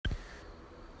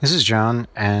This is John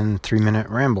and 3 Minute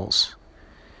Rambles.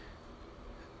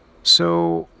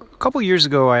 So, a couple years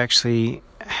ago, I actually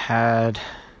had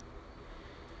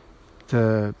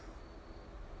the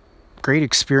great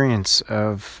experience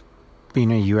of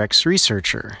being a UX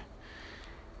researcher.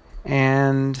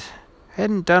 And I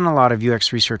hadn't done a lot of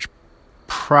UX research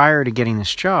prior to getting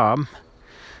this job,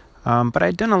 but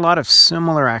I'd done a lot of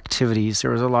similar activities.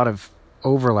 There was a lot of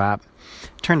overlap.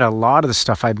 Turned out a lot of the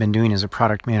stuff I'd been doing as a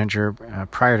product manager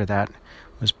prior to that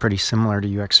was pretty similar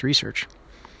to UX research.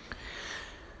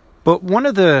 But one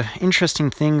of the interesting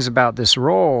things about this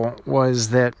role was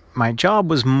that my job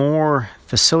was more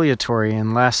facilitatory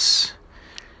and less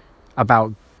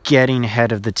about getting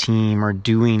ahead of the team or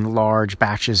doing large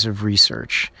batches of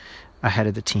research ahead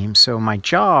of the team. So my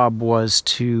job was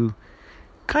to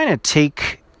kind of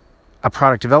take a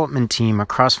product development team, a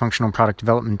cross-functional product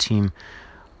development team,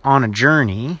 on a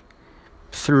journey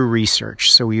through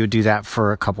research. So we would do that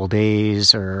for a couple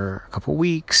days or a couple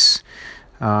weeks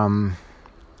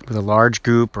with a large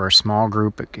group or a small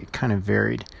group. It kind of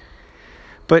varied.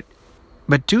 But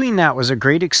doing that was a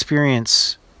great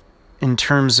experience in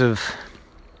terms of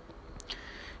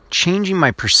changing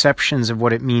my perceptions of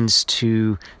what it means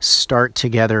to start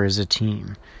together as a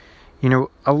team. You know,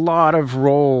 a lot of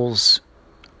roles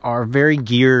are very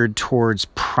geared towards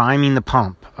priming the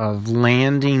pump, of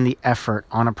landing the effort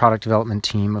on a product development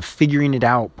team, of figuring it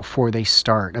out before they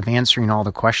start, of answering all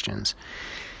the questions.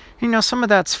 You know, some of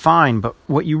that's fine, but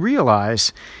what you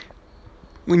realize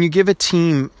when you give a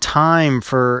team time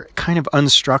for kind of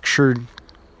unstructured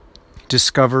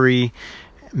discovery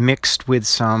mixed with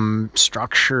some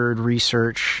structured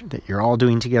research that you're all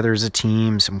doing together as a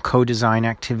team, some co-design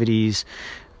activities,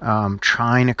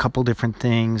 trying a couple different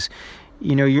things,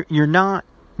 you know, you're not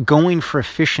going for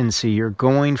efficiency, you're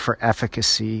going for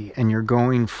efficacy, and you're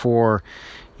going for,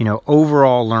 you know,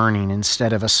 overall learning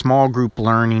instead of a small group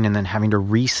learning and then having to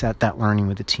reset that learning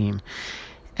with the team.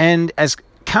 And as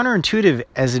counterintuitive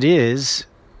as it is,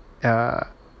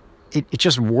 it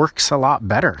just works a lot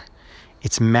better.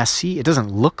 It's messy. It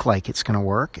doesn't look like it's going to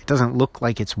work. It doesn't look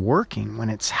like it's working when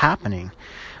it's happening.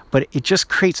 But it just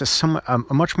creates a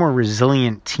much more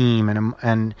resilient team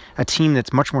and a team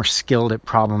that's much more skilled at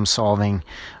problem solving,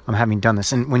 having done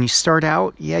this. And when you start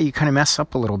out, you kind of mess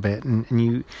up a little bit and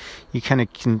you kind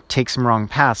of can take some wrong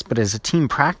paths. But as a team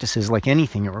practices, like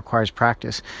anything, it requires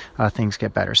practice, things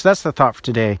get better. So that's the thought for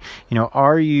today. You know,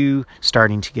 are you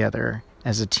starting together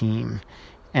as a team?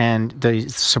 And the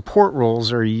support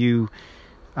roles, are you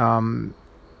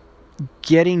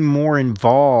getting more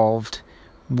involved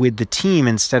with the team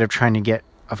instead of trying to get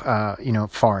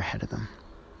far ahead of them?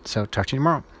 So talk to you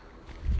tomorrow.